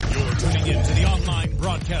into the online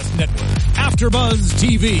broadcast network, AfterBuzz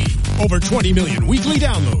TV. Over 20 million weekly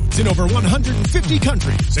downloads in over 150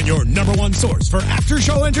 countries, and your number one source for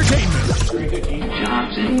after-show entertainment.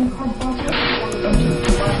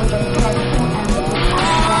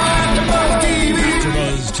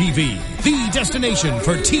 AfterBuzz TV, the destination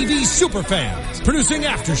for TV superfans, producing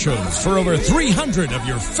aftershows for over 300 of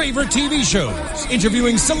your favorite TV shows,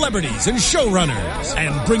 interviewing celebrities and showrunners,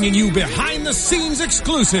 and bringing you behind-the-scenes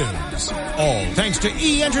exclusives. All thanks to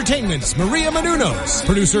E! Entertainment's Maria Menounos,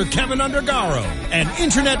 producer Kevin Undergaro, and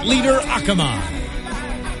internet leader Akamai.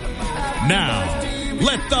 Now,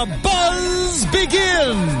 let the buzz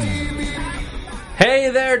begin! Hey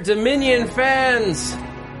there, Dominion fans!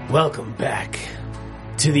 Welcome back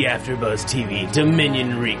to the AfterBuzz TV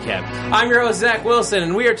Dominion Recap. I'm your host, Zach Wilson,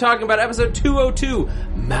 and we are talking about episode 202,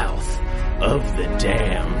 Mouth of the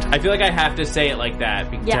Damned. I feel like I have to say it like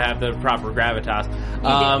that to have the proper gravitas.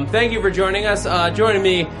 Thank you for joining us. Joining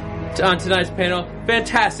me on tonight's panel,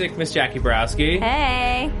 fantastic Miss Jackie Borowski.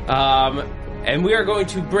 Hey! And we are going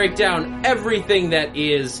to break down everything that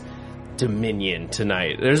is Dominion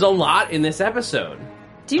tonight. There's a lot in this episode.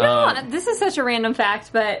 Do you know, this is such a random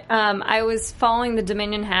fact, but I was following the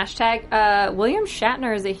Dominion hashtag. William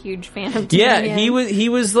Shatner is a huge fan of Dominion. Yeah, he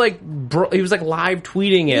was like live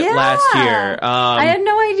tweeting it last year. I had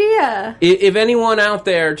no idea. If anyone out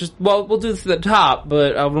there, we'll do this at the top,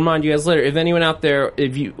 but I'll remind you guys later. If anyone out there,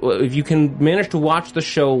 if you can manage to watch the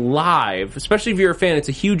show live, especially if you're a fan, it's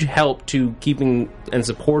a huge help to keeping and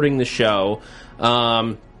supporting the show.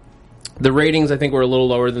 The ratings, I think, were a little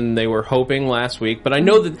lower than they were hoping last week, but I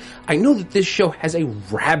know that this show has a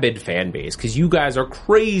rabid fan base because you guys are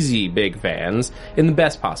crazy big fans in the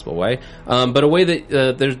best possible way. But a way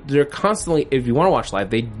that they're constantly, if you want to watch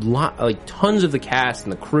live, tons of the cast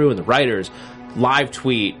and the crew and the writers live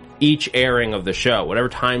tweet each airing of the show, whatever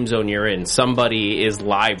time zone you're in. Somebody is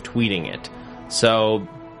live tweeting it. So,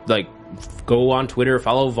 go on Twitter,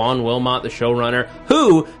 follow Vaughn Wilmot, the showrunner,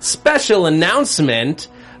 who, special announcement,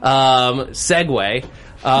 segue,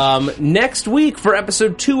 next week for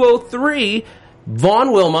episode 203,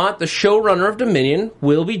 Vaughn Wilmot, the showrunner of Dominion,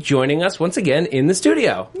 will be joining us once again in the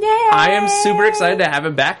studio. Yay! I am super excited to have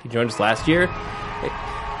him back. He joined us last year.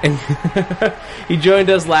 And he joined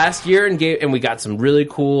us last year and we got some really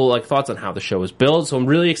cool thoughts on how the show was built. So I'm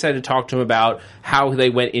really excited to talk to him about how they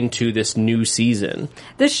went into this new season.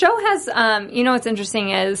 The show has, what's interesting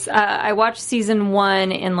is I watched season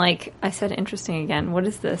 1 in I said interesting again. What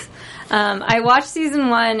is this? I watched season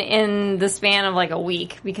 1 in the span of a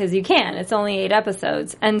week because you can. It's only 8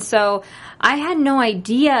 episodes, and so I had no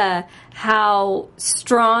idea how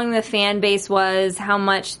strong the fan base was, how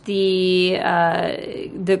much the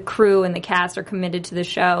crew and the cast are committed to the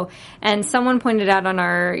show. And someone pointed out on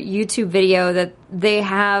our YouTube video that they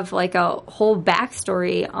have a whole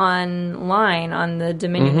backstory online on the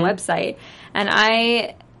Dominion website. And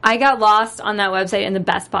I got lost on that website in the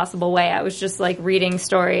best possible way. I was just reading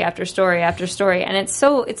story after story after story, and it's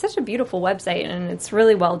such a beautiful website, and it's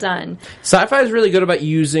really well done. Sci-Fi is really good about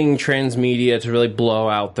using transmedia to really blow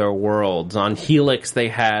out their worlds. On Helix, they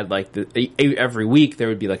had every week there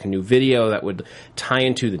would be a new video that would tie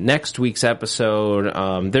into the next week's episode.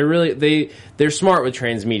 They're smart with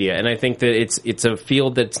transmedia, and I think that it's a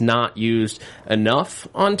field that's not used enough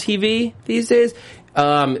on TV these days.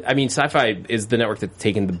 Sci-Fi is the network that's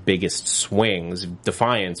taken the biggest swings,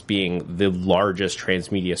 Defiance being the largest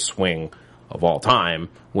transmedia swing of all time,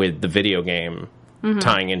 with the video game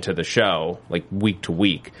tying into the show, week to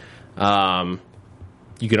week. You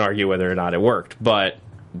can argue whether or not it worked, but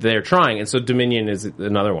they're trying, and so Dominion is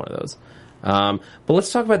another one of those. But let's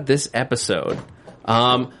talk about this episode.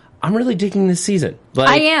 I'm really digging this season.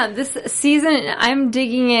 I am. This season, I'm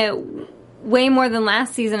digging it way more than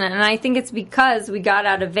last season, and I think it's because we got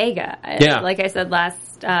out of Vega. Yeah. Like I said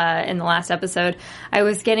in the last episode, I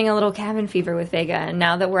was getting a little cabin fever with Vega, and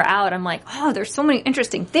now that we're out, I'm like, there's so many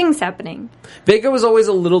interesting things happening. Vega was always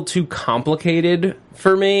a little too complicated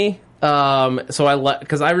for me, because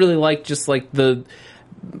I really like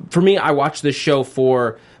for me, I watch this show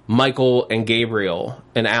for Michael and Gabriel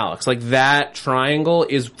and Alex. That triangle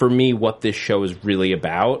is, for me, what this show is really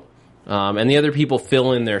about. And the other people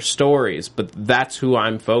fill in their stories, but that's who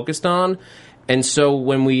I'm focused on. And so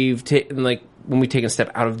when we've taken a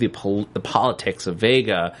step out of the politics of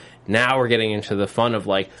Vega, now we're getting into the fun of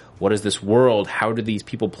what is this world? How do these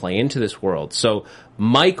people play into this world? So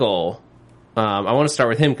Michael, I want to start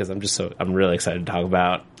with him because I'm really excited to talk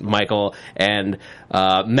about Michael and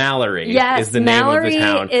Mallory. Yes, is the Mallory name of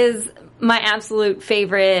the town. is my absolute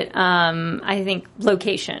favorite, I think,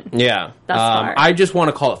 location. Yeah. Thus far. I just want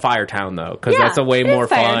to call it Firetown, though, because that's a way more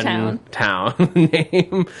fun town name.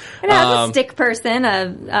 And it has a stick person,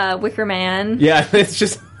 a Wicker Man. Yeah, it's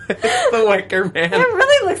just the Wicker Man. It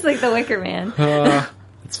really looks like the Wicker Man.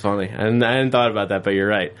 It's funny. I hadn't thought about that, but you're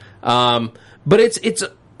right. But it's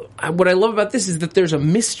what I love about this is that there's a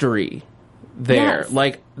mystery there. Yes.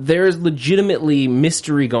 Like, there's legitimately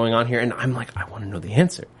mystery going on here, and I'm like, I want to know the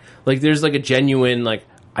answer. Like, there's like a genuine, like,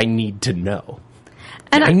 I need to know.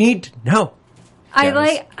 And I need to know.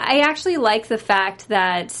 I actually like the fact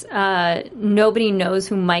that nobody knows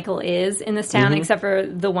who Michael is in this town, except for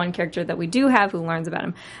the one character that we do have who learns about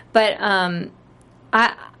him. But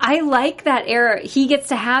I like that era. He gets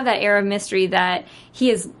to have that era of mystery that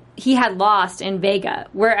he had lost in Vega,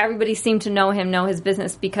 where everybody seemed to know him, know his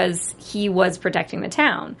business, because he was protecting the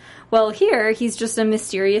town. Well, here, he's just a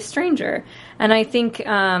mysterious stranger. And I think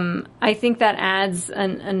that adds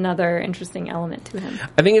another interesting element to him.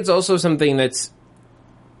 I think it's also something that's,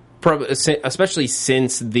 especially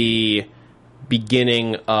since the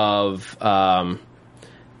beginning of, the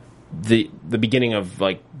beginning of,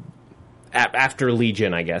 like, after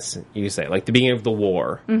Legion, I guess you could say, like the beginning of the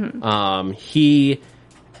war, he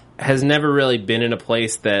has never really been in a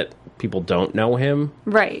place that people don't know him.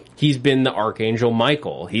 Right. He's been the Archangel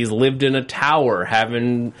Michael. He's lived in a tower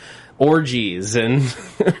having orgies and...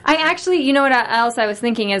 I actually, you know what else I was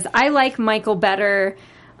thinking is I like Michael better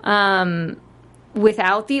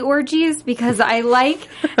without the orgies, because I like...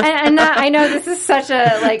 and I know this is such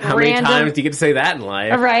a like How random... many times do you get to say that in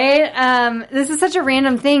life? Right? This is such a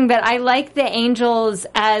random thing, but I like the angels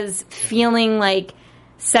as feeling like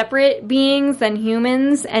separate beings than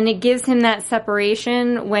humans, and it gives him that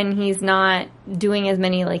separation when he's not doing as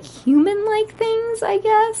many like human-like things, I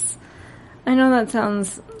guess. I know that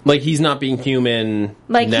sounds... Like he's not being human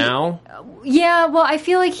like now? Yeah, well, I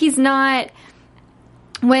feel like he's not...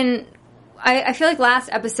 When... I feel like last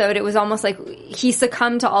episode, it was almost like he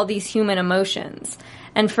succumbed to all these human emotions.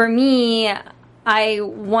 And for me, I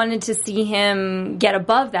wanted to see him get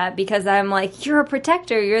above that, because I'm like, you're a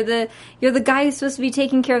protector. You're the guy who's supposed to be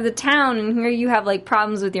taking care of the town, and here you have like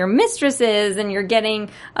problems with your mistresses, and you're getting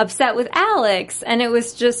upset with Alex. And it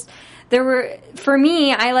was just... for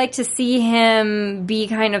me, I like to see him be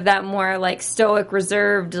kind of that more like stoic,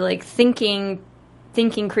 reserved, like thinking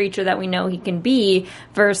creature that we know he can be,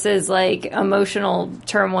 versus like emotional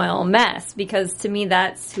turmoil mess, because to me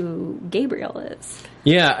that's who Gabriel is.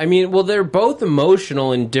 Yeah, I mean, well, they're both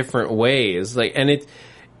emotional in different ways. Like, and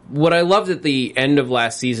what I loved at the end of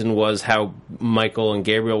last season was how Michael and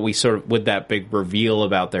Gabriel, we sort of, with that big reveal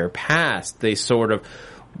about their past, we sort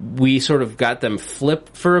of got them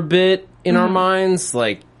flipped for a bit in our minds.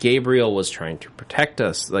 Like, Gabriel was trying to protect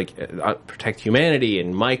us, like, protect humanity,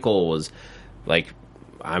 and Michael was like,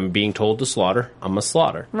 I'm being told to slaughter, I'm a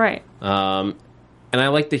slaughter. Right. And I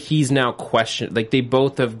like that he's now like, they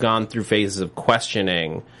both have gone through phases of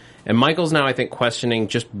questioning, and Michael's now, I think, questioning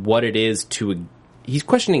just what it is he's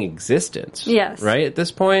questioning existence. Yes. Right, at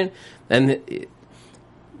this point? And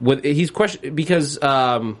he's questioning, because,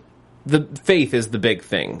 the faith is the big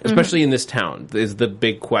thing, especially in this town, is the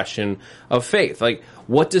big question of faith. Like,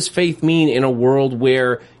 what does faith mean in a world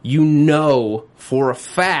where you know for a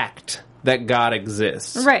fact that God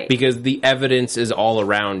exists? Right. Because the evidence is all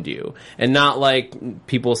around you. And not like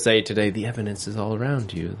people say today, the evidence is all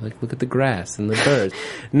around you. Like, look at the grass and the birds.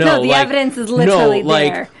 No, the evidence is literally there.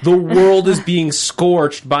 Like, the world is being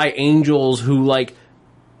scorched by angels who, like,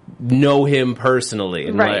 know him personally,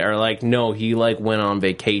 and right. like, or like, no, he like went on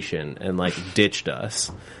vacation and like ditched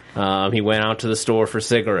us. He went out to the store for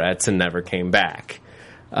cigarettes and never came back.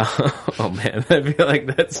 Oh man, I feel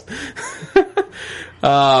like that's.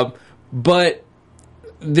 But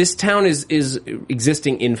this town is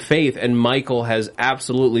existing in faith, and Michael has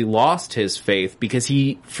absolutely lost his faith because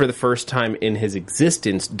he, for the first time in his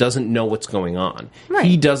existence, doesn't know what's going on. Right.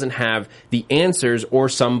 He doesn't have the answers or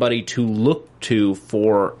somebody to look to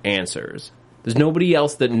for answers. There's nobody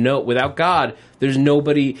else that without God, there's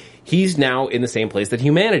nobody. He's now in the same place that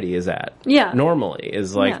humanity is at. Yeah. Normally,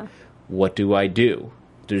 is like, what do I do?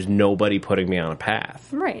 There's nobody putting me on a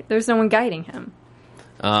path. Right. There's no one guiding him.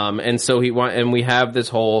 And so we have this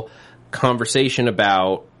whole conversation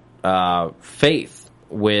about faith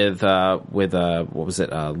with what was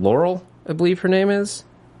it, Laurel, I believe her name is,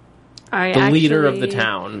 the leader of the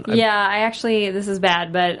town. Yeah, this is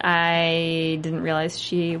bad, but I didn't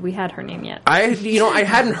realize we had her name yet. I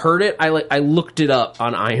hadn't heard it. I looked it up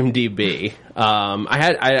on IMDb.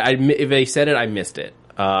 If they said it, I missed it.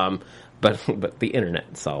 But the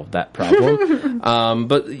internet solved that problem.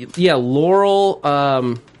 But yeah, Laurel,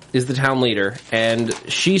 is the town leader, and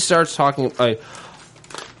she starts talking like,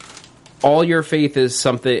 all your faith is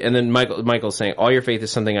something, and then Michael's saying, all your faith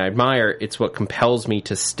is something I admire. It's what compels me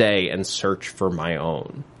to stay and search for my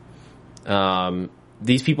own.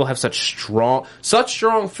 These people have such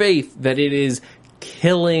strong faith that it is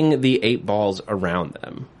killing the 8 balls around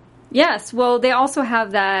them. Yes, well, they also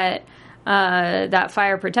have that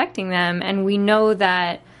fire protecting them, and we know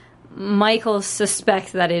that Michael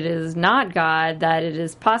suspects that it is not God, that it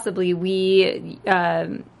is possibly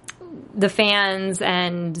the fans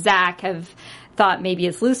and Zach have thought maybe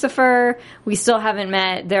it's Lucifer. We still haven't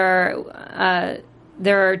met. There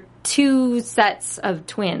are 2 sets of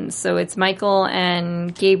twins, so it's Michael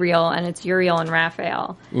and Gabriel, and it's Uriel and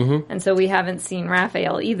Raphael. Mm-hmm. And so we haven't seen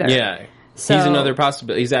Raphael either. Yeah, so he's another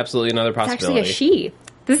possibility. He's absolutely another possibility. It's actually a she.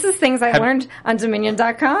 This is things I learned on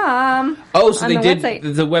Dominion.com. Oh, so they did.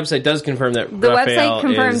 Website. The website does confirm that the Raphael website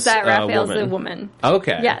confirms is that Raphael's a woman.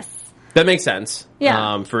 Okay. Yes. That makes sense.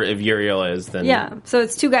 Yeah. For if Uriel is, then... Yeah. So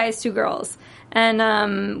it's 2 guys, 2 girls.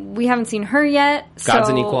 And we haven't seen her yet. God's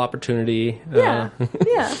an equal opportunity. Yeah.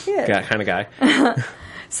 Yeah. Kind of guy.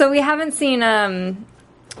 So we haven't seen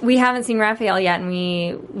Raphael yet, and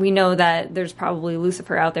we know that there's probably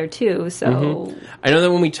Lucifer out there too. So I know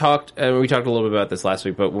that when we talked a little bit about this last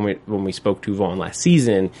week, but when we spoke to Vaughn last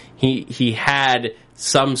season, he had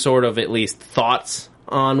some sort of at least thoughts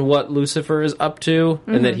on what Lucifer is up to,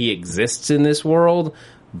 and that he exists in this world,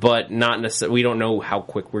 but not necessarily. We don't know how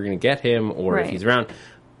quick we're going to get him, or if he's around.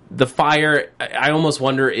 The fire, I almost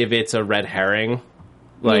wonder if it's a red herring,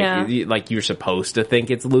 like you're supposed to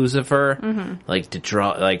think it's Lucifer, like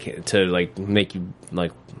to make you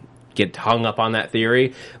like get hung up on that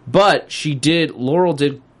theory. But Laurel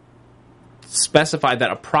did specify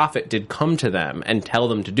that a prophet did come to them and tell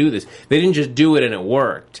them to do this. They didn't just do it and it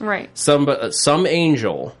worked. Right. Some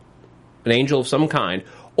angel, an angel of some kind,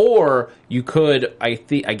 or you could, I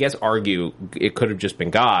guess, argue it could have just been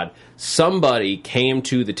God. Somebody came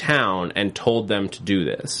to the town and told them to do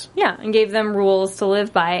this. Yeah, and gave them rules to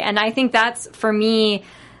live by. And I think that's, for me,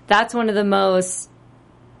 that's one of the most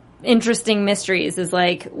interesting mysteries, is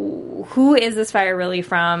like, who is this fire really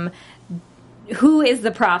from? Who is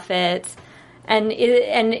the prophet? And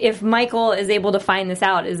if Michael is able to find this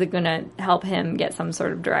out, is it going to help him get some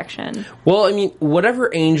sort of direction? Well, I mean, whatever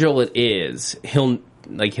angel it is, he'll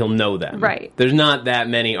know them. Right. There's not that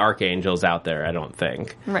many archangels out there, I don't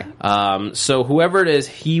think. Right. So whoever it is,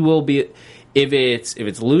 he will be. If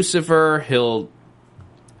it's Lucifer, he'll.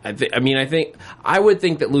 I would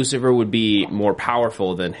think that Lucifer would be more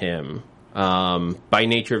powerful than him, by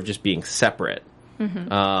nature of just being separate,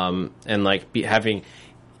 and like having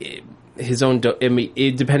his own.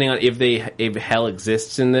 Depending on if hell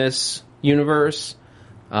exists in this universe,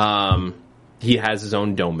 he has his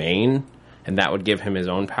own domain, and that would give him his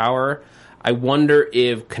own power. I wonder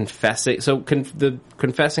if confessing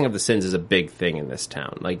of the sins is a big thing in this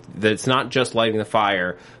town. Like, it's not just lighting the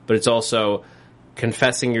fire, but it's also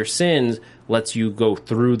confessing your sins lets you go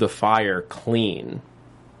through the fire clean.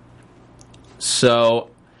 So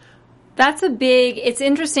that's it's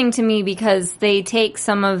interesting to me because they take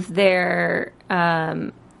some of their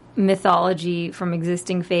mythology from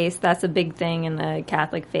existing faiths. That's a big thing in the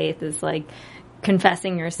Catholic faith, is like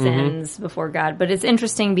confessing your sins before God. But it's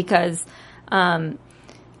interesting because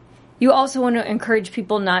you also want to encourage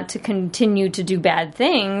people not to continue to do bad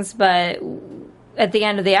things, but at the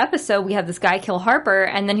end of the episode, we have this guy kill Harper,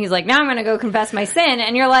 and then he's like, now I'm going to go confess my sin,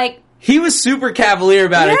 and you're like... He was super cavalier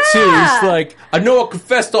about it, too. He's like, I know I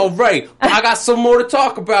confessed all right, but I got some more to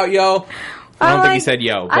talk about, yo. I don't think he said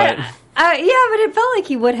yo, but... yeah, but it felt like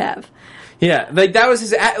he would have. Yeah, like, that was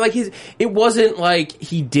his... it wasn't like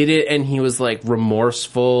he did it and he was, like,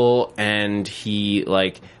 remorseful, and he,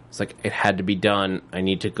 like... It's like, it had to be done. I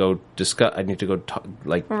need to go talk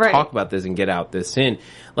about this and get out this sin.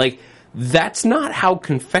 Like... That's not how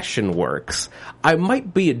confession works. I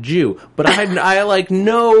might be a Jew, but I like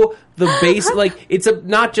know the basic, like, it's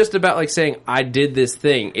not just about like saying I did this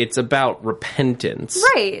thing. It's about repentance.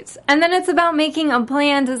 Right. And then it's about making a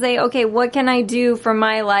plan to say, okay, what can I do for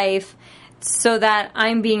my life so that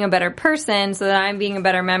I'm being a better person, so that I'm being a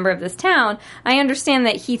better member of this town? I understand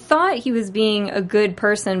that he thought he was being a good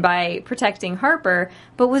person by protecting Harper,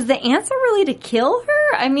 but was the answer really to kill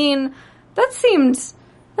her? I mean, that seemed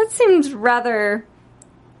rather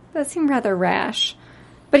rash.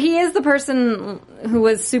 But he is the person who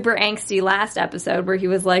was super angsty last episode, where he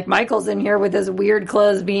was like, Michael's in here with his weird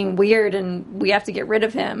clothes being weird and we have to get rid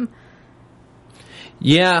of him.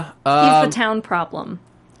 Yeah. He's the town problem.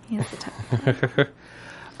 He's the town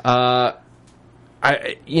problem.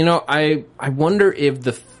 I wonder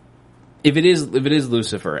if if it is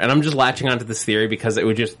Lucifer, and I'm just latching onto this theory because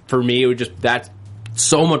that's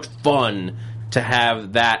so much fun to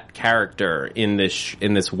have that character in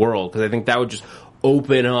this world, because I think that would just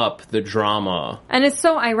open up the drama. And it's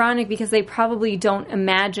so ironic because they probably don't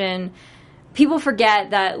imagine. People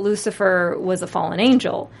forget that Lucifer was a fallen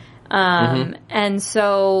angel, and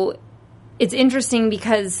so it's interesting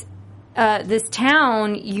because this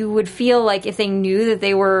town, you would feel like if they knew that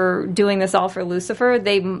they were doing this all for Lucifer,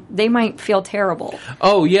 they might feel terrible.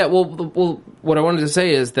 Oh yeah, well, what I wanted to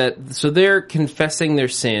say is that so they're confessing their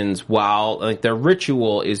sins while like their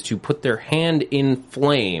ritual is to put their hand in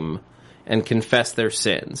flame and confess their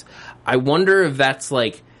sins. I wonder if that's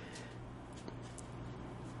like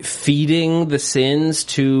feeding the sins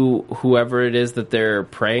to whoever it is that they're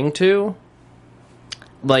praying to.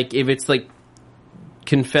 Like if it's like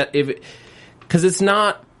because it's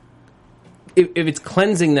not. If it's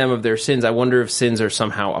cleansing them of their sins, I wonder if sins are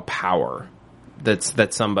somehow a power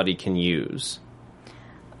that somebody can use.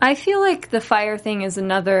 I feel like the fire thing is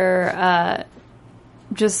another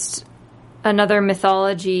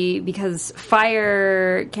mythology, because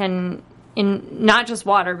fire can, in not just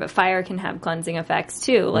water, but fire can have cleansing effects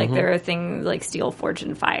too. Like there are things like Steel Forged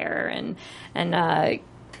in Fire and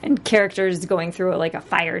characters going through like a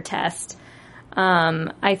fire test.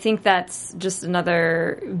 I think that's just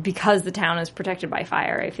another, because the town is protected by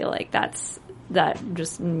fire, I feel like that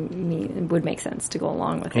just would make sense to go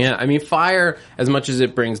along with it. Yeah, I mean, fire, as much as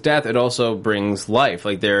it brings death, it also brings life.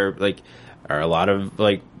 Like there are a lot of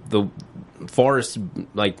like the forests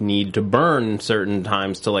like need to burn certain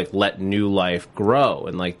times to like let new life grow,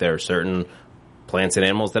 and like there are certain plants and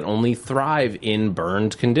animals that only thrive in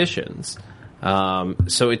burned conditions.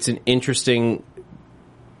 So it's an interesting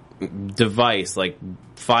device. Like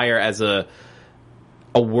fire as a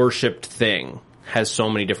worshipped thing has so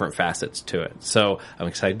many different facets to it. So I'm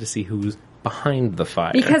excited to see who's behind the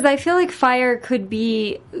fire. Because I feel like fire could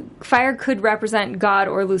represent God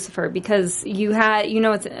or Lucifer, because the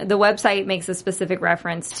website makes a specific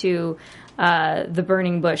reference to the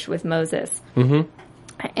burning bush with Moses. Mm-hmm.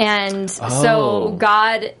 And so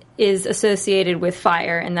God is associated with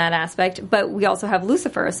fire in that aspect, but we also have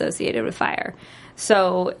Lucifer associated with fire.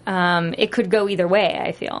 So it could go either way,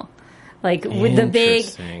 I feel. Like with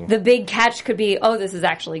the big catch could be, oh, this is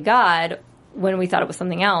actually God, when we thought it was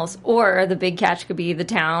something else, or the big catch could be the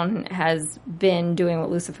town has been doing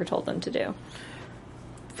what Lucifer told them to do.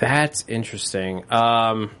 That's interesting.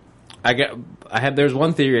 There's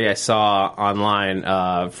one theory I saw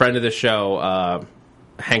online. Friend of the show,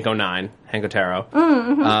 Hank Otero.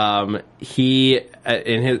 Mm-hmm. He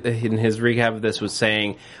in his recap of this was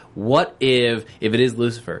saying, what if it is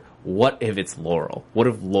Lucifer? What if it's Laurel? What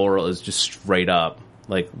if Laurel is just straight up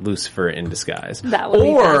like Lucifer in disguise? That would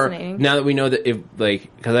be fascinating. Now that we know that because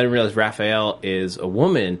I didn't realize Raphael is a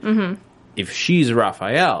woman, if she's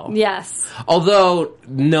Raphael. Yes. Although,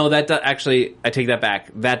 no, I take that back.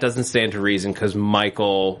 That doesn't stand to reason, because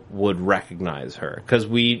Michael would recognize her. Because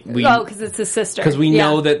because it's his sister. Because we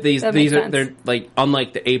know that these are, they're like,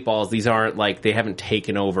 unlike the 8 Balls, these aren't like, they haven't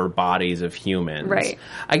taken over bodies of humans. Right.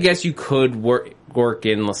 I guess you could work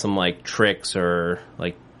in some like tricks or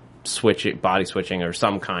like body switching or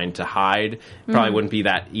some kind to hide. Probably wouldn't be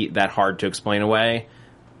that hard to explain away.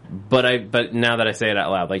 But now that I say it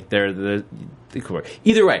out loud, like they're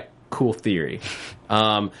either way, cool theory.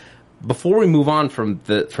 Before we move on from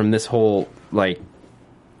this whole before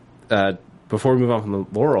we move on from the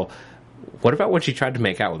Laurel, what about when she tried to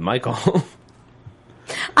make out with Michael?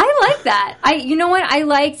 I like that. You know what I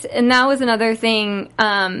liked, and that was another thing.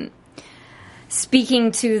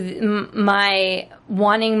 Speaking to my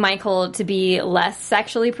wanting Michael to be less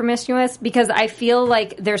sexually promiscuous, because I feel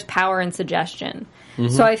like there's power in suggestion.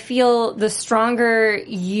 Mm-hmm. So I feel the stronger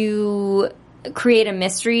you create a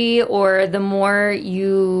mystery, or the more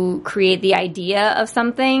you create the idea of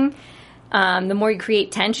something, the more you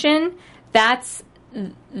create tension, that's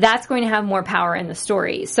going to have more power in the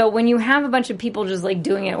story. So when you have a bunch of people just like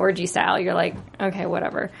doing it orgy style, you're like, okay,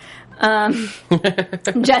 whatever.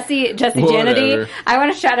 Jesse Janity. I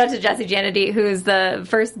want to shout out to Jesse Janity, who's the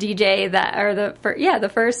first DJ the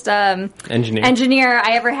first engineer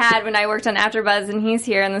I ever had when I worked on AfterBuzz, and he's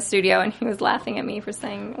here in the studio, and he was laughing at me for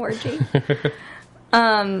saying orgy.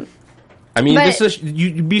 I mean,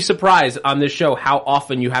 you'd be surprised on this show how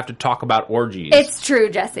often you have to talk about orgies. It's true,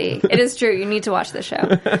 Jesse. It is true. You need to watch the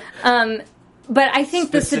show. But I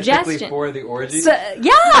think the suggestion for the orgies.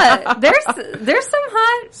 Yeah, there's some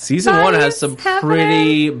hot. Season 1 has some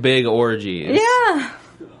pretty big orgies. Yeah.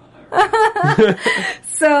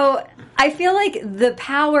 So I feel like the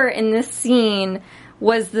power in this scene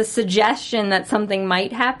was the suggestion that something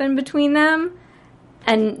might happen between them,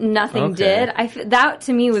 and nothing did. That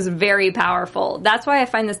to me was very powerful. That's why I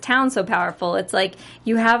find this town so powerful. It's like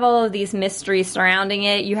you have all of these mysteries surrounding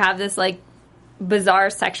it. You have this like bizarre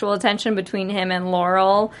sexual tension between him and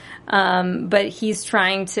Laurel, but he's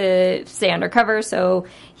trying to stay undercover, so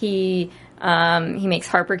he makes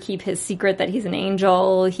Harper keep his secret that he's an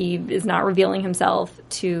angel. He is not revealing himself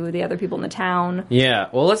to the other people in the town. Yeah,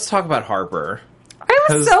 well, let's talk about Harper. I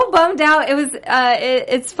was so bummed out. It was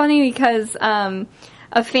it's funny because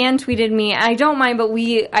a fan tweeted me. I don't mind, but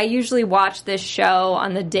I usually watch this show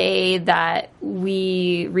on the day that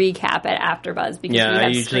we recap at AfterBuzz because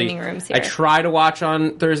we have screening rooms here. I try to watch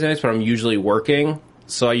on Thursday nights, but I'm usually working,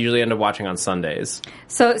 so I usually end up watching on Sundays.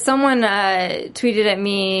 So someone tweeted at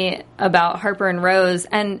me about Harper and Rose,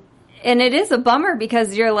 and it is a bummer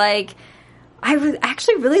because you're like, I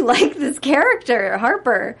actually really like this character,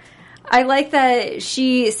 Harper. I like that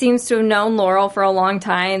she seems to have known Laurel for a long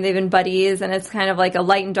time. They've been buddies, and it's kind of like a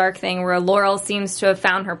light and dark thing where Laurel seems to have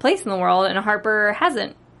found her place in the world, and Harper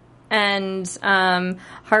hasn't. And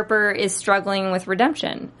Harper is struggling with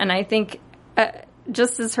redemption. And I think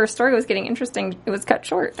just as her story was getting interesting, it was cut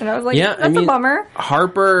short. And I was like, that's a bummer.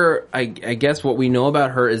 Harper, I guess what we know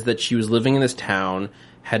about her is that she was living in this town,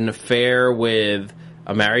 had an affair with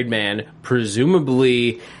a married man,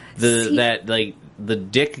 presumably the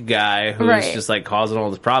dick guy who's just like causing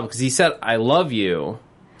all this problem because he said, "I love you."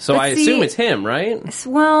 So I assume it's him, right?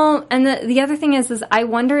 Well, and the other thing is I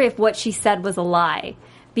wonder if what she said was a lie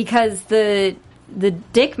because the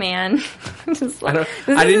dick man. This is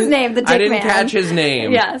his name. The dick man. I didn't catch his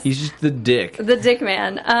name. Yes, he's just the dick. The dick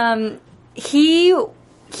man. He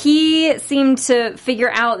seemed to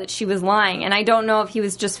figure out that she was lying, and I don't know if he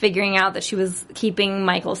was just figuring out that she was keeping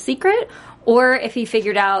Michael's secret. Or if he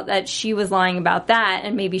figured out that she was lying about that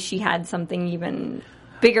and maybe she had something even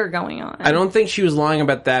bigger going on. I don't think she was lying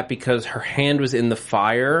about that because her hand was in the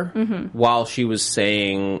fire while she was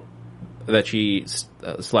saying that she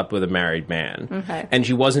slept with a married man. Okay. And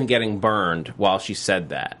she wasn't getting burned while she said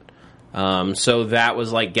that. So that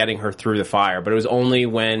was like getting her through the fire. But it was only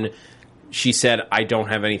when she said, "I don't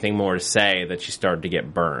have anything more to say," that she started to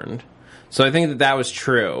get burned. So I think that was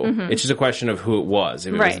true. It's just a question of who it was.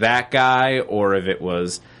 If it was that guy or if it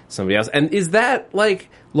was somebody else. And is that, like,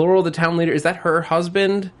 Laurel, the town leader, is that her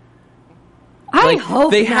husband? I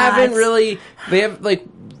hope they not. haven't really... They have, like...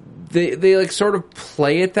 They like, sort of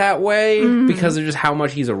play it that way because of just how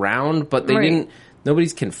much he's around, but they didn't...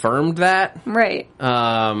 Nobody's confirmed that. Right.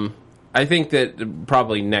 I think that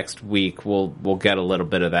probably next week we'll get a little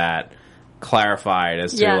bit of that clarified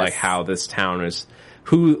as to, like, how this town is...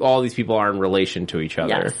 Who all these people are in relation to each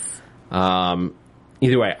other. Yes.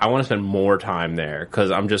 Either way, I want to spend more time there because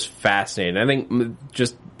I'm just fascinated. I think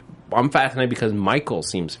I'm fascinated because Michael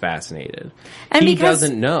seems fascinated. And he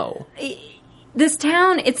doesn't know. This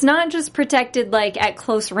town, it's not just protected like at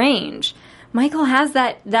close range. Michael has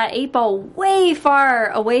that 8-ball way far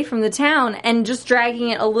away from the town, and just dragging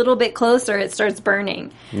it a little bit closer, it starts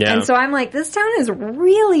burning. Yeah. And so I'm like, this town is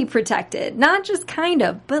really protected. Not just kind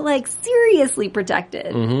of, but like seriously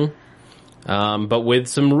protected. But with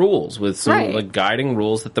some rules, with some like guiding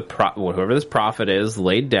rules that whoever this prophet is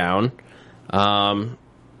laid down, and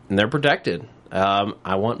they're protected.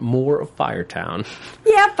 I want more of Firetown.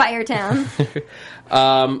 Yeah, Firetown.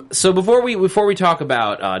 So before we talk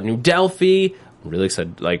about New Delphi, I'm really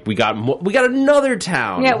excited. Like we got another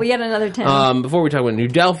town. Yeah, we got another town. Before we talk about New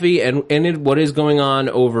Delphi and what is going on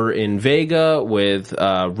over in Vega with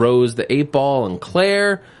Rose the 8-ball and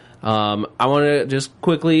Claire. I want to just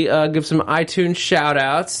quickly give some iTunes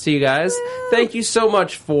shout-outs to you guys. Thank you so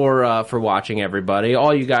much for watching, everybody.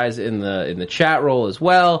 All you guys in the chat roll as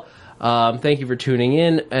well. Thank you for tuning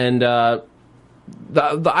in, and the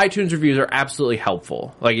iTunes reviews are absolutely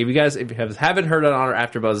helpful. Like if you haven't heard on our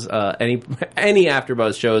AfterBuzz any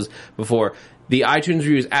AfterBuzz shows before, the iTunes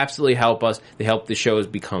reviews absolutely help us. They help the shows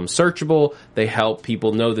become searchable. They help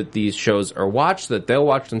people know that these shows are watched, that they'll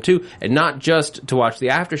watch them too, and not just to watch the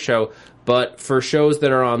after show, but for shows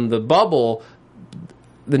that are on the bubble.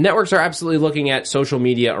 The networks are absolutely looking at social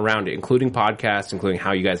media around it, including podcasts, including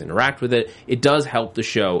how you guys interact with it. It does help the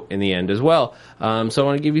show in the end as well. So I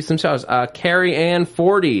want to give you some shout outs. Carrie Ann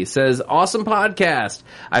 40 says, awesome podcast.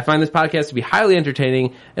 I find this podcast to be highly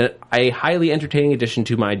entertaining, and a highly entertaining addition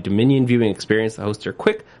to my Dominion viewing experience. The hosts are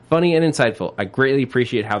quick, funny, and insightful. I greatly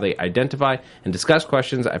appreciate how they identify and discuss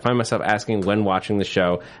questions I find myself asking when watching the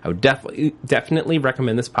show. I would definitely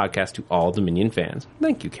recommend this podcast to all Dominion fans.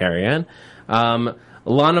 Thank you, Carrie Ann.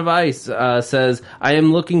 Lana Weiss says, I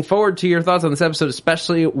am looking forward to your thoughts on this episode,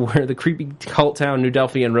 especially where the creepy cult town New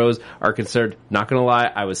Delphi and Rose are concerned. Not gonna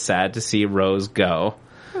lie, I was sad to see Rose go.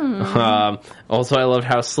 Also, I loved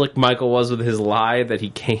how slick Michael was with his lie that he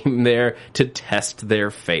came there to test their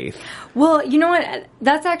faith. Well, you know what?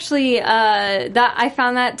 That's actually that I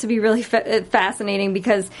found that to be really fascinating,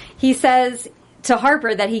 because he says to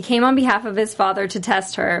Harper that he came on behalf of his father to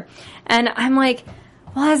test her, and I'm like,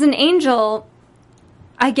 well, as an angel,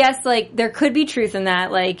 I guess like there could be truth in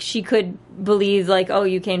that. Like she could believe like, oh,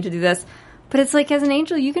 you came to do this, but it's like as an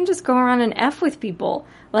angel, you can just go around and F with people,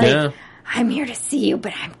 like. Yeah. I'm here to see you,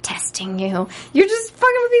 but I'm testing you. You're just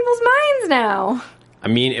fucking with people's minds now. I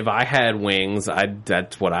mean, if I had wings,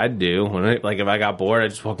 that's what I'd do. Like, if I got bored,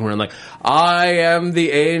 I'd just walk around like, I am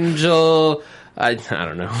the angel. I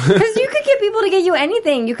don't know. Because you could get people to get you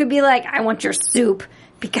anything. You could be like, I want your soup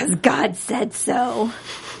because God said so.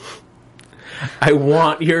 I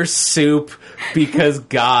want your soup because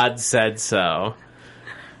God said so.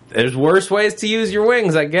 There's worse ways to use your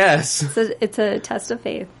wings, I guess. It's a test of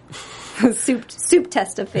faith. soup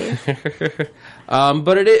test of faith.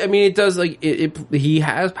 But it does, like, he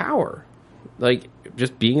has power. Like,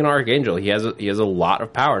 just being an archangel, he has a lot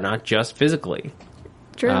of power, not just physically.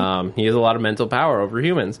 True. He has a lot of mental power over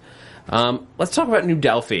humans. Let's talk about New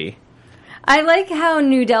Delphi. I like how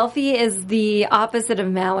New Delphi is the opposite of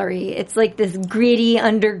Mallory. It's like this gritty,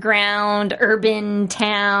 underground, urban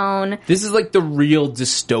town. This is like the real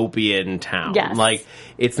dystopian town. Yes. Like,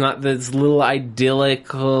 it's not this little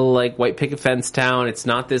idyllic, like, white picket fence town. It's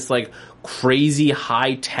not this, like, crazy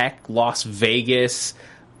high-tech Las Vegas,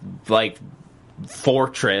 like,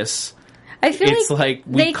 fortress. I feel it's like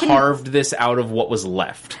we carved this out of what was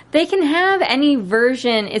left. They can have any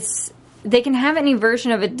version. They can have any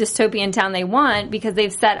version of a dystopian town they want, because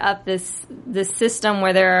they've set up this system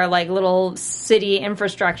where there are like little city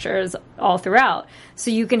infrastructures all throughout.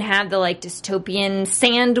 So you can have the like dystopian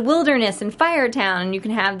sand wilderness and Firetown, and you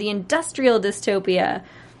can have the industrial dystopia,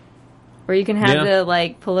 or you can have the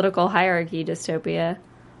like political hierarchy dystopia.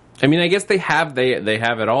 I mean, I guess they have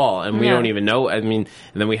it all, and we don't even know. I mean,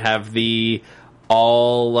 and then we have the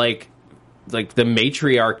all like the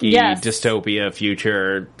matriarchy dystopia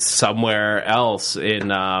future somewhere else in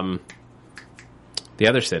the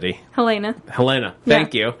other city. Helena.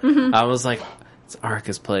 Thank you. Mm-hmm. I was like, it's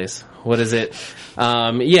Arca's place. What is it?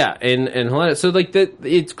 In Helena. So like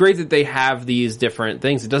it's great that they have these different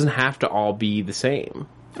things. It doesn't have to all be the same.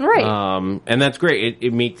 Right. And that's great.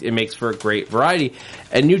 It makes for a great variety.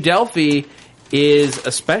 And New Delphi is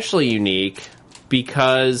especially unique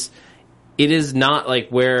because it is not like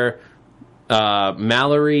where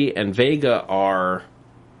Mallory and Vega are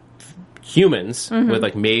humans with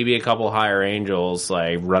like maybe a couple higher angels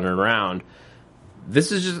like running around.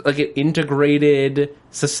 This is just like an integrated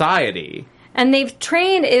society. And they've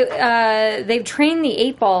trained the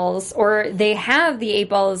 8-balls, or they have the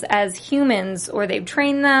 8-balls as humans, or they've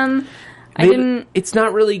trained them. It's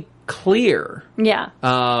not really clear. Yeah.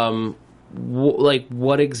 Like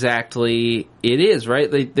what exactly it is,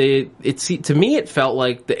 right? To me it felt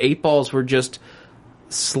like the 8-balls were just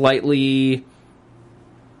slightly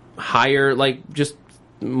higher, like just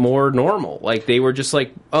more normal. Like they were just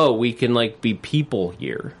like, oh, we can like be people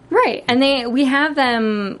here. Right. And we have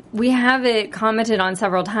it commented on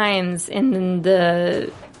several times in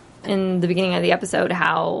the beginning of the episode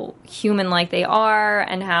how human-like they are,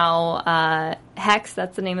 and how Hex,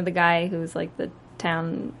 that's the name of the guy who's like the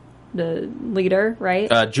leader,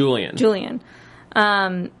 right? Julian.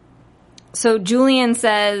 So Julian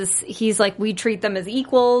says, he's like, we treat them as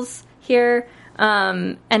equals here.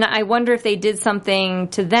 And I wonder if they did something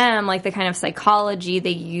to them, like the kind of psychology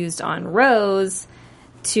they used on Rose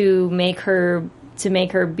to make her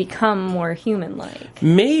become more human-like.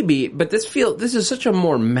 Maybe, but this is such a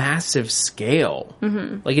more massive scale.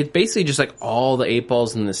 Mm-hmm. Like it's basically just like all the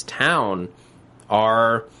 8-balls in this town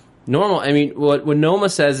are normal. I mean, what Noma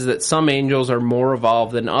says is that some angels are more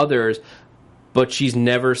evolved than others, but she's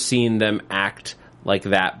never seen them act like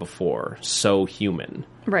that before. So human.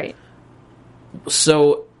 Right.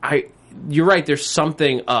 So you're right. There's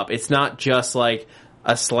something up. It's not just like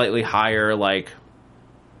a slightly higher like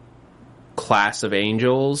class of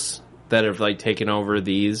angels that have like taken over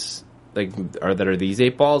these that are these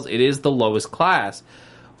 8-balls. It is the lowest class.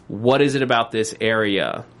 What is it about this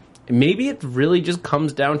area? Maybe it really just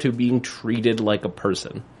comes down to being treated like a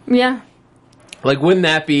person. Yeah. Like, wouldn't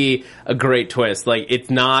that be a great twist? Like, it's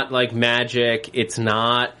not like magic. It's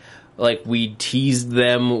not like we teased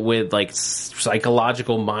them with like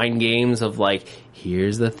psychological mind games of like,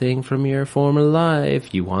 here's the thing from your former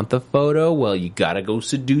life. You want the photo? Well, you gotta go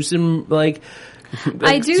seduce him, like,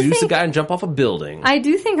 I do seduce think a guy and jump off a building. I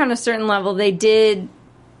do think on a certain level they did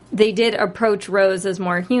approach Rose as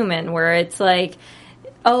more human, where it's like,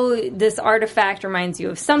 oh, this artifact reminds you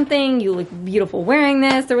of something. You look beautiful wearing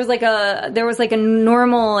this. There was like a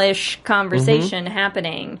normal-ish conversation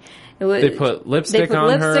happening. They put lipstick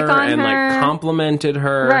on her and like complimented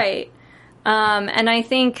her. Right. And I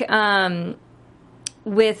think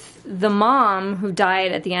with the mom who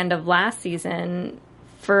died at the end of last season,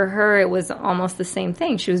 for her it was almost the same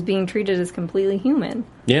thing. She was being treated as completely human.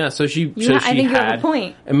 Yeah, so she I think you have a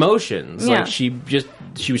point. Emotions. Yeah. Like she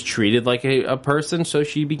was treated like a person, so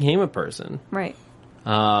she became a person. Right.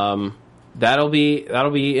 That'll be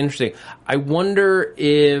interesting. I wonder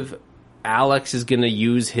if Alex is going to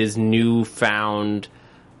use his newfound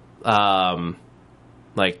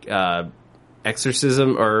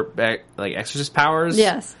exorcism or like exorcist powers.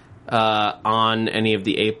 Yes. On any of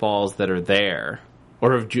the 8 balls that are there,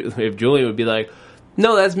 or if Julian would be like,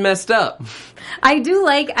 no, that's messed up. I do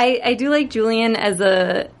like Julian as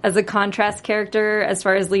a contrast character as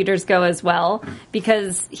far as leaders go as well,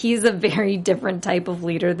 because he's a very different type of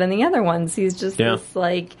leader than the other ones. He's just this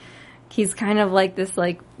like, he's kind of like this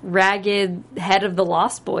like ragged head of the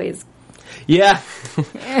Lost Boys. Yeah.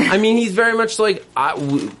 I mean, he's very much like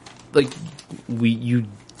you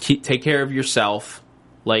take care of yourself.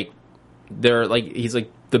 Like he's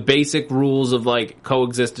like the basic rules of like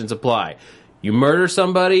coexistence apply. You murder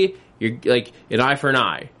somebody, you're like an eye for an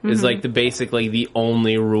eye is like the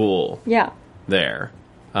only rule. Yeah. There.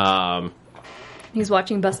 He's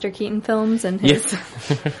watching Buster Keaton films in his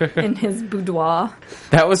in his boudoir.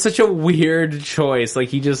 That was such a weird choice.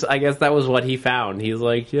 Like I guess that was what he found. He was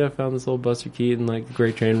like, yeah, I found this old Buster Keaton, like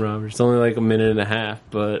Great Train Robber. It's only like a minute and a half,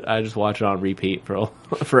 but I just watch it on repeat for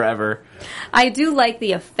forever. I do like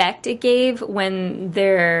the effect it gave when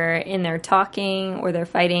they're in there talking or they're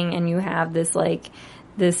fighting, and you have this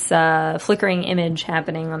flickering image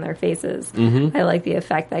happening on their faces. Mm-hmm. I like the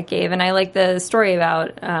effect that gave, and I like the story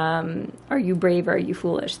about are you brave or are you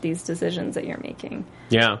foolish, these decisions that you're making.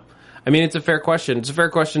 Yeah. I mean, it's a fair question. It's a fair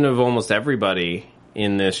question of almost everybody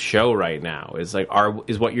in this show right now. Is like,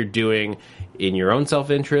 is what you're doing in your own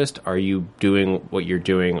self-interest? Are you doing what you're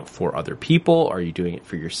doing for other people? Are you doing it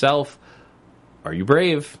for yourself? Are you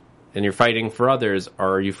brave and you're fighting for others?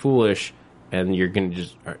 Or are you foolish and you're going to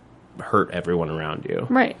just hurt everyone around you?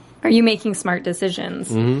 Right. Are you making smart decisions?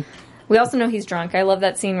 Mm-hmm. We also know he's drunk. I love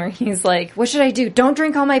that scene where he's like, what should I do? Don't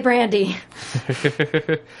drink all my brandy.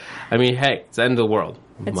 I mean, hey, it's the end of the world.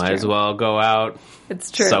 Might as well go out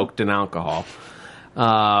it's true. Soaked in alcohol. But,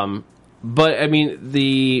 I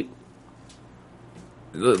mean,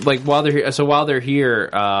 while they're here,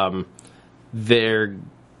 they're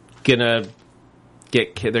gonna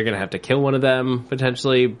they're gonna have to kill one of them,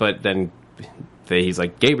 potentially, but then he's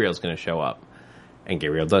like, Gabriel's gonna show up. And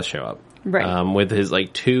Gabriel does show up. Right. With his,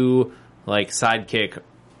 like, 2, like, sidekick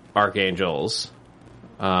archangels,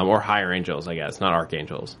 or higher angels, I guess, not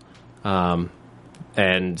archangels.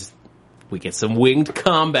 And we get some winged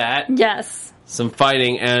combat. Yes. Some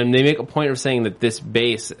fighting, and they make a point of saying that this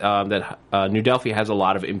base, that New Delphi has a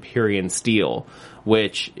lot of Empyrean steel,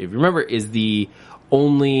 which, if you remember, is the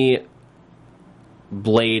only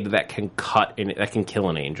blade that can that can kill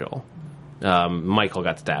an angel. Michael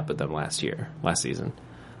got stabbed with them last season.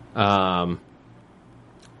 And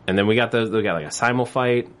then we got like a simul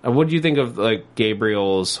fight. What do you think of like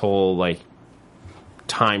Gabriel's whole like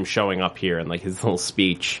time showing up here and like his little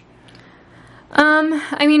speech?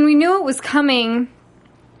 I mean, we knew it was coming.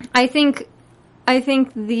 I think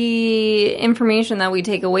the information that we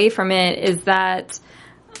take away from it is that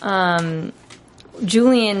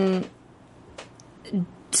Julian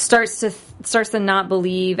starts to not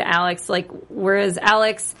believe Alex, like, whereas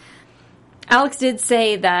Alex did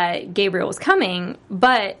say that Gabriel was coming,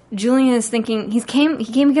 but Julian is thinking he came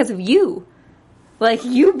because of you. Like,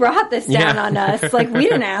 you brought this down on us. Like, we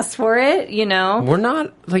didn't ask for it, you know? We're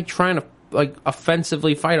not, like, trying to, like,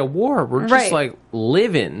 offensively fight a war. We're just, like,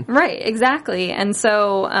 living. Right, exactly. And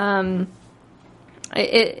so,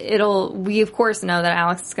 we of course know that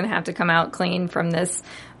Alex is going to have to come out clean from this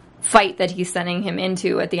fight that he's sending him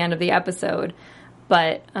into at the end of the episode.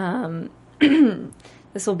 But,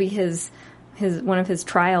 this will be his one of his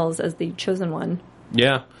trials as the chosen one.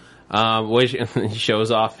 Yeah. Which he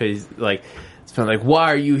shows off his, like, it's kind of like,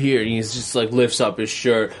 why are you here? And he's just like lifts up his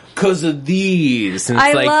shirt because of these. And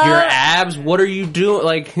it's like, your abs. What are you doing?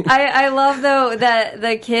 Like, I love though that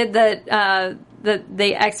the kid that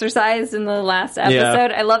they exercised in the last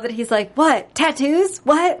episode. Yeah. I love that he's like, what, tattoos?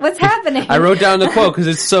 What's happening? I wrote down the quote because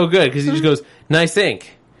it's so good. Because he just goes, nice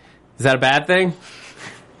ink. Is that a bad thing?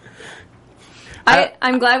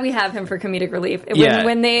 I'm glad we have him for comedic relief.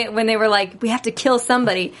 When they were like, we have to kill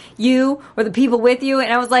somebody, you or the people with you,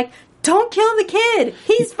 and I was like, don't kill the kid.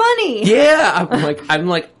 He's funny. Yeah, I'm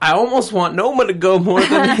like, I almost want Noma to go more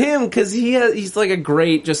than him because he's like a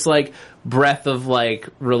great just like breath of like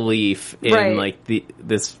relief in like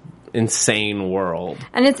this insane world.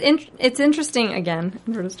 And it's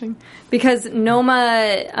interesting because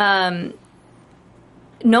Noma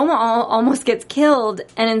almost gets killed,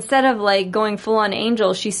 and instead of like going full on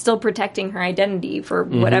angel, she's still protecting her identity for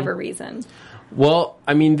whatever reason. Well,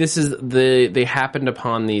 I mean, they happened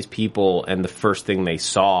upon these people, and the first thing they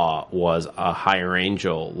saw was a higher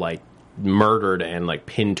angel, like, murdered and, like,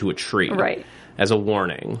 pinned to a tree. Right. As a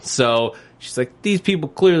warning. So, she's like, these people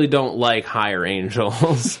clearly don't like higher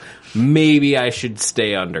angels. Maybe I should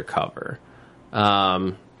stay undercover.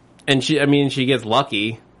 And she gets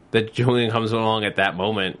lucky that Julian comes along at that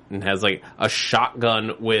moment and has, like, a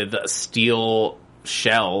shotgun with steel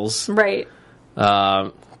shells. Right.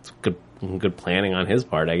 It's good planning on his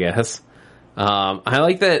part, I guess. I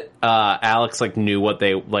like that Alex like knew what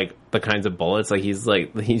they like the kinds of bullets. Like he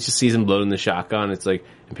just sees him loading the shotgun. It's like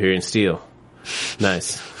Imperial steel,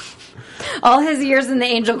 nice. All his years in the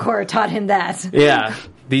Angel Corps taught him that. Yeah,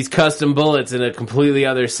 these custom bullets in a completely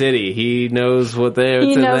other city. He knows what they are.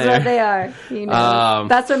 He knows what they are. He knows.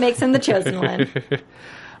 That's what makes him the chosen one.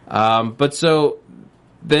 But so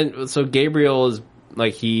Gabriel is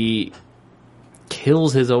like he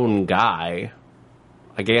kills his own guy.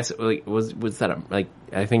 I guess like was that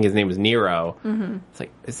I think his name was Nero. Mm-hmm. It's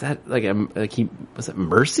like, is that was it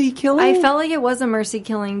mercy killing? I felt like it was a mercy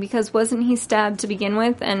killing because wasn't he stabbed to begin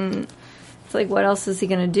with? And it's like, what else is he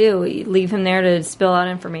going to do? Leave him there to spill out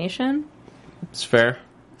information? It's fair.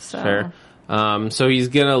 Fair. So he's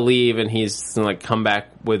gonna leave and he's gonna like come back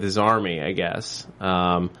with his army, I guess.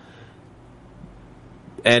 And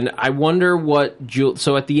I wonder what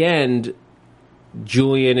so at the end,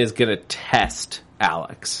 Julian is going to test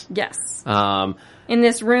Alex. Yes. In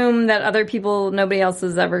this room that nobody else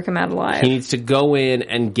has ever come out alive. He needs to go in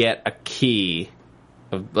and get a key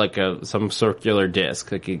of like some circular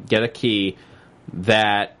disc. Like get a key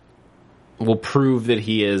that will prove that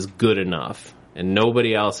he is good enough and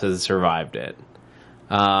nobody else has survived it.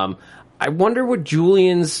 I wonder what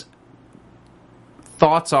Julian's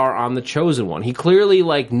thoughts are on the Chosen One. He clearly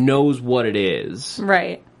like knows what it is.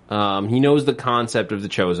 Right. He knows the concept of the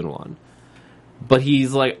Chosen One. But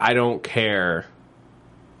he's like, I don't care.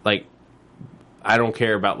 Like, I don't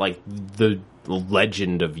care about, like, the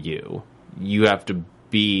legend of you. You have to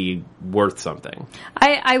be worth something.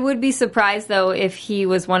 I would be surprised, though, if he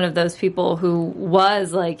was one of those people who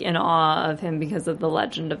was, like, in awe of him because of the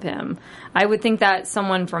legend of him. I would think that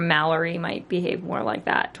someone from Mallory might behave more like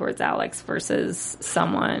that towards Alex versus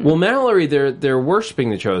someone... Well, Mallory, they're worshiping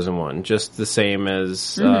the Chosen One, just the same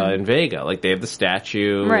as in Vega. Like, they have the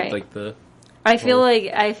statue, right. Like the... I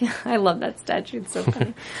love that statue. It's so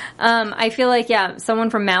funny. I feel like, yeah,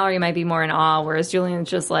 someone from Mallory might be more in awe, whereas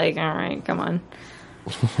Julian's just like, all right, come on.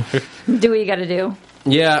 Do what you gotta do.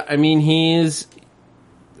 Yeah, I mean, he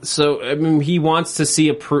wants to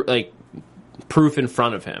see proof in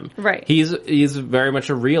front of him. Right. He's very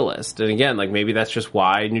much a realist. And again, like, maybe that's just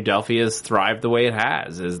why New Delphi has thrived the way it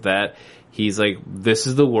has, is that he's like, this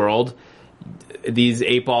is the world. These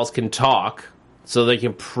 8-balls can talk. So they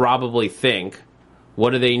can probably think, what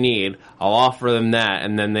do they need? I'll offer them that,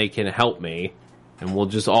 and then they can help me, and we'll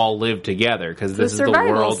just all live together because this is the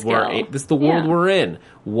world we're in.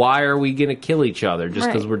 Why are we going to kill each other just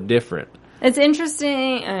because we're different? It's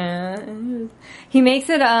interesting. He makes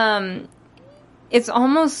it. It's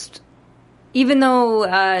almost, even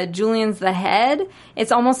though Julian's the head,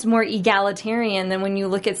 it's almost more egalitarian than when you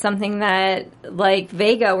look at something that like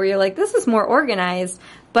Vega, where you're like, this is more organized.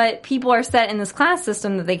 But people are set in this class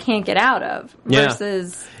system that they can't get out of.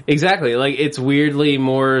 Versus... Yeah, exactly. Like, it's weirdly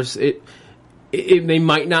more... They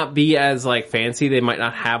might not be as, like, fancy. They might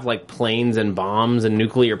not have, like, planes and bombs and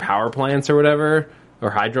nuclear power plants or whatever. Or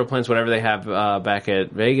hydro plants, whatever they have back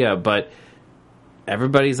at Vega. But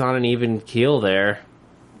everybody's on an even keel there.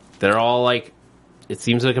 They're all, like... It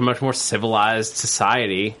seems like a much more civilized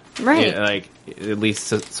society. Right. Like, at least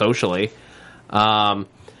socially.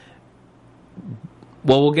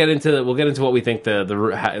 Well, we'll get into what we think is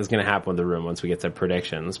going to happen with the room once we get to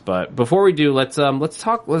predictions. But before we do, let's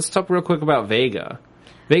talk real quick about Vega.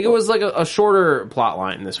 Vega was like a shorter plot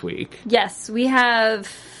line this week. Yes, we have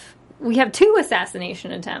 2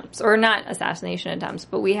 assassination attempts, or not assassination attempts,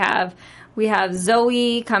 but we have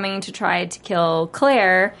Zoe coming to try to kill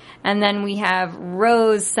Claire, and then we have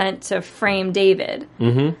Rose sent to frame David.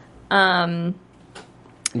 Mm-hmm.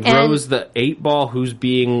 Rose the 8-ball who's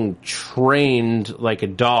being trained like a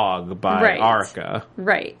dog by Arica.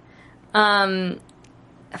 Right.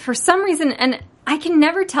 For some reason, and I can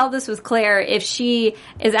never tell this with Claire if she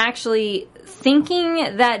is actually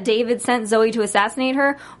thinking that David sent Zoe to assassinate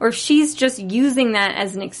her, or if she's just using that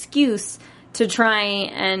as an excuse to try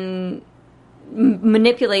and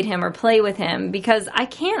manipulate him or play with him, because I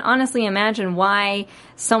can't honestly imagine why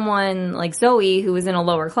someone like Zoe, who is in a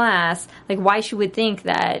lower class, like why she would think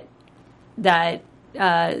that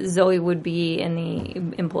Zoe would be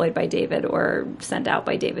employed by David or sent out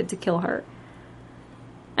by David to kill her.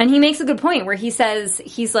 And he makes a good point where he says,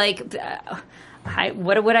 he's like,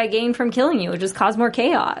 what would I gain from killing you? It would just cause more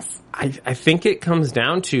chaos. I think it comes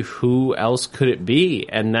down to who else could it be,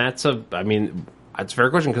 and that's a fair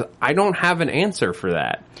question, because I don't have an answer for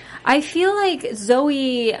that. I feel like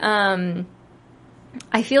Zoe, I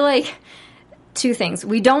feel like two things.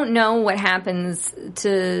 We don't know what's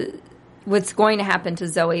going to happen to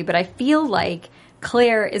Zoe, but I feel like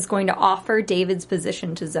Claire is going to offer David's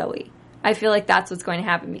position to Zoe. I feel like that's what's going to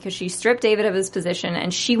happen, because she stripped David of his position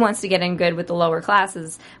and she wants to get in good with the lower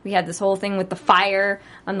classes. We had this whole thing with the fire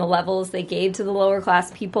on the levels they gave to the lower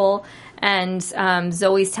class people, and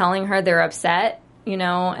Zoe's telling her they're upset,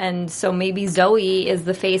 and so maybe Zoe is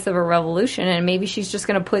the face of a revolution, and maybe she's just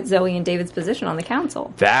going to put Zoe in David's position on the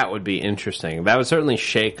council. That would be interesting. That would certainly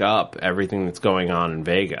shake up everything that's going on in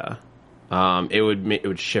Vega. It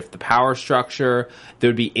would shift the power structure. There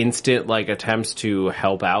would be instant attempts to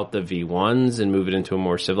help out the V1s and move it into a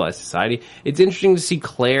more civilized society. It's interesting to see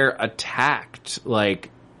Claire attacked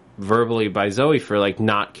verbally by Zoe for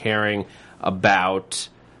not caring about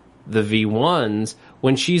the V1s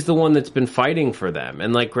when she's the one that's been fighting for them.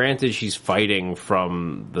 And granted, she's fighting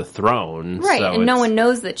from the throne, right? So and no one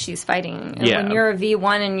knows that she's fighting. And when you're a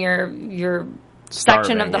V1 and you're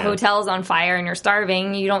section of the hotel's on fire and you're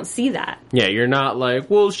starving, you don't see that. Yeah, you're not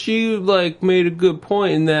she made a good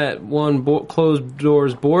point in that one closed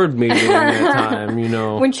doors board meeting that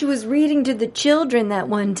time, when she was reading to the children that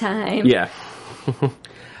one time. Yeah.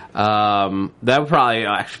 That would probably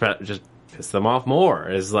actually just piss them off more.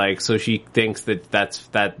 Is so she thinks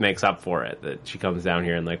that makes up for it, that she comes down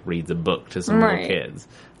here and reads a book to some little kids.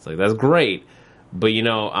 It's that's great, but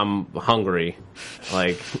I'm hungry,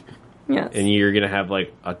 Yes. And you're going to have,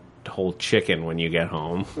 a whole chicken when you get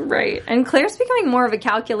home. Right. And Claire's becoming more of a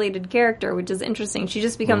calculated character, which is interesting. She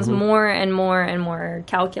just becomes more and more and more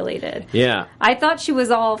calculated. Yeah. I thought she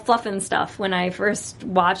was all fluff and stuff when I first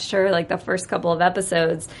watched her, the first couple of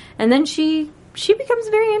episodes. And then she becomes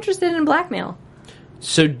very interested in blackmail.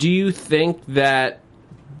 So do you think that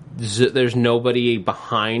there's nobody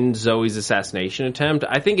behind Zoe's assassination attempt?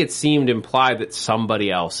 I think it seemed implied that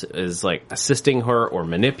somebody else is assisting her or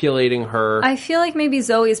manipulating her. I feel like maybe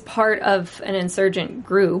Zoe's part of an insurgent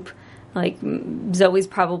group. Zoe's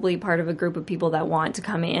probably part of a group of people that want to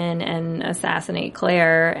come in and assassinate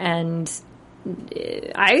Claire, and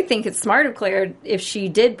I think it's smart of Claire if she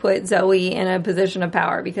did put Zoe in a position of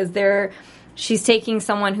power, because she's taking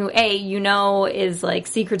someone who is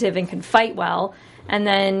secretive and can fight well, and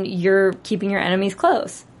then you're keeping your enemies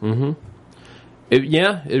close. Mm-hmm. It'd be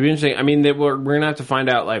interesting. I mean, we're gonna have to find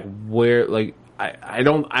out where. I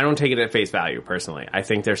don't take it at face value personally. I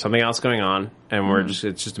think there's something else going on, and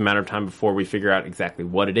it's just a matter of time before we figure out exactly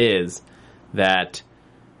what it is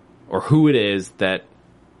or who it is that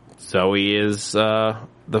Zoe is the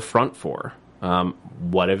front for.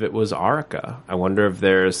 What if it was Arica? I wonder if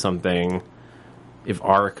there's something. If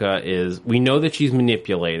Arica is... We know that she's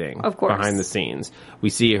manipulating behind the scenes.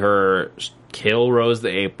 We see her kill Rose the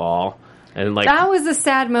 8-ball. And that was a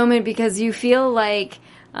sad moment, because you feel like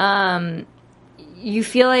this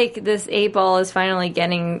 8-ball is finally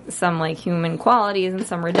getting some human qualities and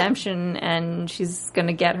some redemption, and she's going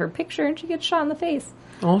to get her picture, and she gets shot in the face.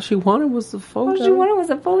 All she wanted was the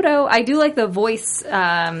photo. I do like the voice...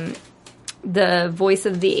 the voice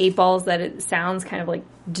of the 8-balls, that it sounds kind of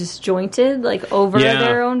disjointed, over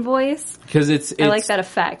their own voice. Because I like that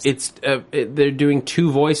effect. It's they're doing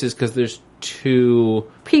two voices because there's two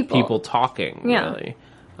people talking, really.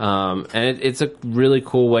 And it's a really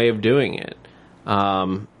cool way of doing it.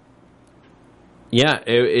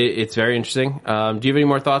 It's very interesting. Do you have any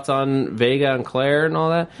more thoughts on Vega and Claire and all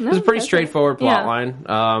that? No, it's a pretty straightforward plot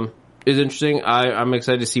line. It's interesting. I'm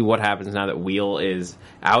excited to see what happens now that Wheel is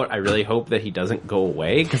out. I really hope that he doesn't go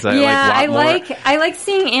away, because I like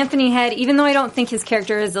seeing Anthony Head, even though I don't think his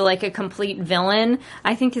character is a complete villain.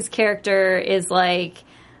 I think his character is white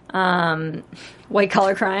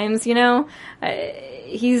collar crimes. He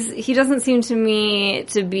doesn't seem to me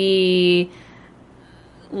to be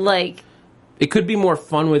It could be more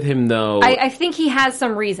fun with him, though. I think he has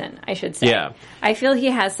some reason, I should say. Yeah. I feel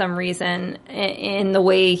he has some reason in the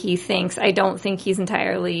way he thinks. I don't think he's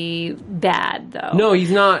entirely bad, though. No,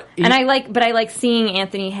 he's not. And I like seeing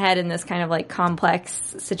Anthony Head in this kind of like complex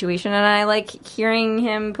situation, and I like hearing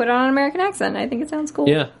him put on an American accent. I think it sounds cool.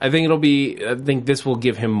 Yeah, I think this will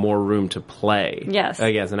give him more room to play. Yes.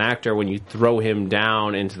 Like, as an actor, when you throw him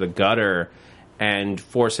down into the gutter and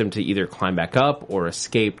force him to either climb back up or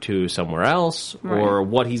escape to somewhere else, or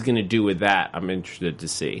what he's going to do with that, I'm interested to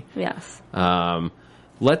see. Yes.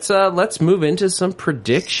 Let's move into some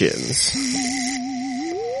predictions.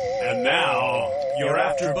 And now, your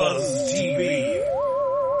AfterBuzz TV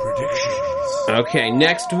predictions. Okay,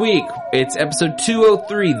 next week, it's episode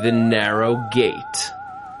 203, The Narrow Gate.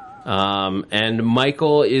 And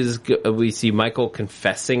we see Michael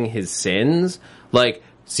confessing his sins. Like,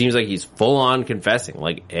 seems like he's full on confessing,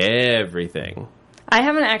 like, everything. I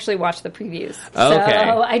haven't actually watched the previews, so Okay.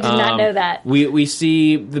 I did not know that. We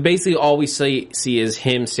see, basically all we see is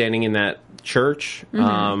him standing in that church,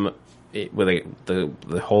 with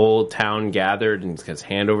the whole town gathered, and he's got his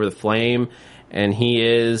hand over the flame, and he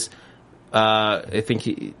is, I think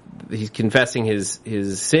he's confessing his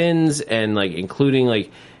sins, and like, including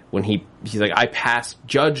like, when he's like, I pass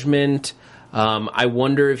judgment. I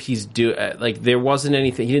wonder if he's like, there wasn't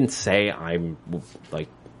anything, he didn't say I'm like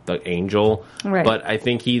the angel, right. But I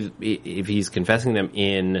think if he's confessing them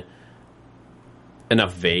in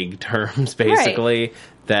enough vague terms, basically, right.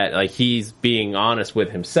 that like he's being honest with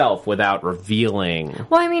himself without revealing.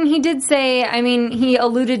 Well, I mean, he did say, he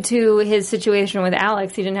alluded to his situation with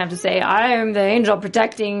Alex. He didn't have to say, I am the angel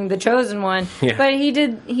protecting the chosen one. Yeah. But he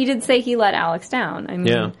did say he let Alex down. I mean,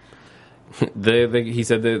 Yeah. He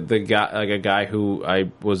said the guy, like a guy who I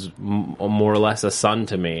was more or less a son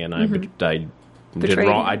to me, and I did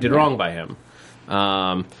wrong. I did wrong by him.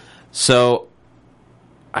 So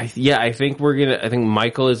I think I think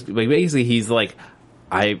Michael is like, basically he's like,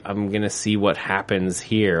 I'm gonna see what happens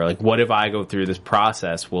here. Like, what if I go through this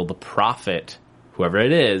process? Will the prophet, whoever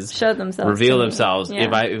it is, reveal themselves?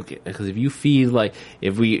 Yeah. Because if you feed, like,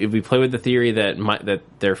 if we play with the theory that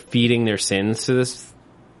they're feeding their sins to this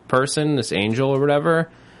person, this angel or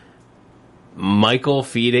whatever, Michael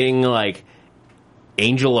feeding like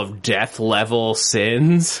angel of death level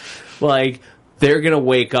sins, like, they're gonna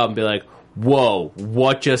wake up and be like, whoa,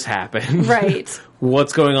 what just happened? Right.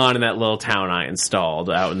 What's going on in that little town I installed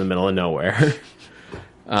out in the middle of nowhere?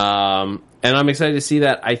 And I'm excited to see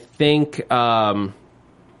that. I think I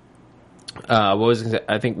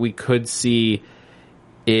think we could see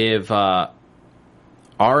if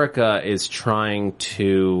Arica is trying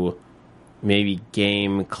to maybe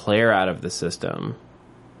game Claire out of the system.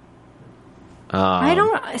 I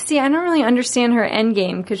don't really understand her end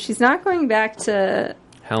game, because she's not going back to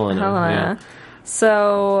Helena. Yeah.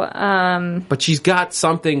 So, but she's got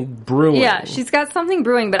something brewing. Yeah, she's got something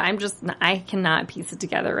brewing, but I cannot piece it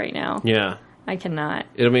together right now. Yeah. I cannot.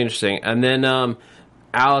 It'll be interesting. And then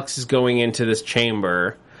Alex is going into this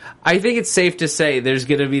chamber. I think it's safe to say there's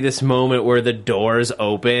going to be this moment where the doors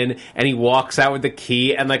open and he walks out with the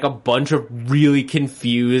key and like a bunch of really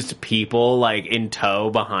confused people like in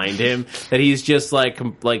tow behind him that he's just like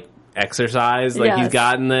exercised. Like, yes. He's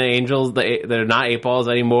gotten the angels, they're not 8 balls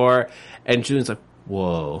anymore. And June's like,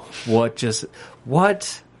 whoa, what?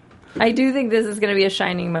 I do think this is going to be a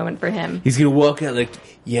shining moment for him. He's going to walk out like,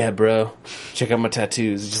 yeah, bro, check out my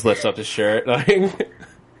tattoos. He just lifts up his shirt.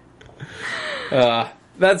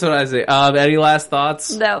 That's what I say. Any last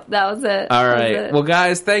thoughts? No, that was it. All right. Well,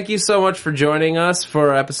 guys, thank you so much for joining us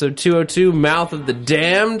for episode 202, Mouth of the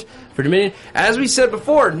Damned for Dominion. As we said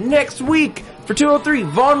before, next week for 203,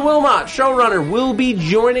 Vaughn Wilmot, showrunner, will be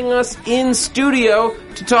joining us in studio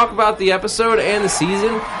to talk about the episode and the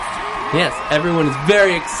season. Yes, everyone is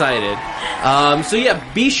very excited. So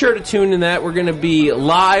yeah, be sure to tune in that. We're going to be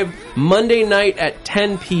live Monday night at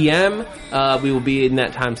 10 p.m. We will be in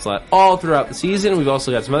that time slot all throughout the season. We've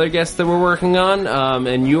also got some other guests that we're working on,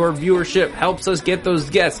 and your viewership helps us get those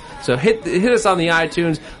guests. So hit us on the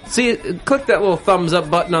iTunes. Click that little thumbs up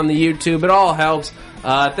button on the YouTube. It all helps.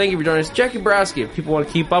 Thank you for joining us. Jackie Borowski, if people want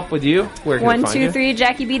to keep up with you, where can they find you?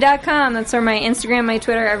 123jackieb.com. That's where my Instagram, my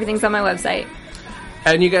Twitter, everything's on my website.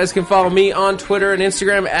 And you guys can follow me on Twitter and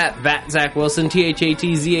Instagram at @ZachWilson,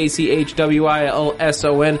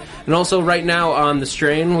 ThatZachWilson, and also right now on The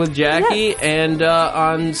Strain with Jackie, yes. and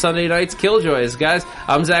on Sunday nights, Killjoys. Guys,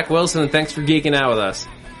 I'm Zach Wilson, and thanks for geeking out with us.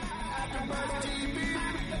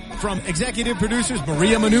 From executive producers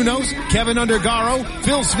Maria Menounos, Kevin Undergaro,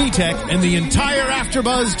 Phil Svitek, and the entire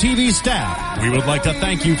AfterBuzz TV staff, we would like to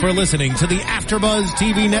thank you for listening to the AfterBuzz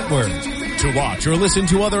TV Network. To watch or listen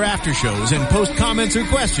to other after shows and post comments or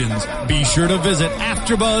questions, be sure to visit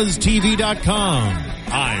AfterBuzzTV.com.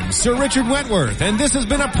 I'm Sir Richard Wentworth, and this has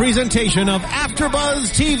been a presentation of AfterBuzz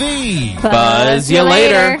TV. Buzz you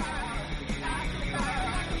later.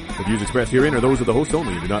 The views expressed herein are those of the host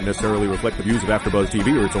only and do not necessarily reflect the views of AfterBuzz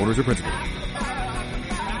TV or its owners or principals.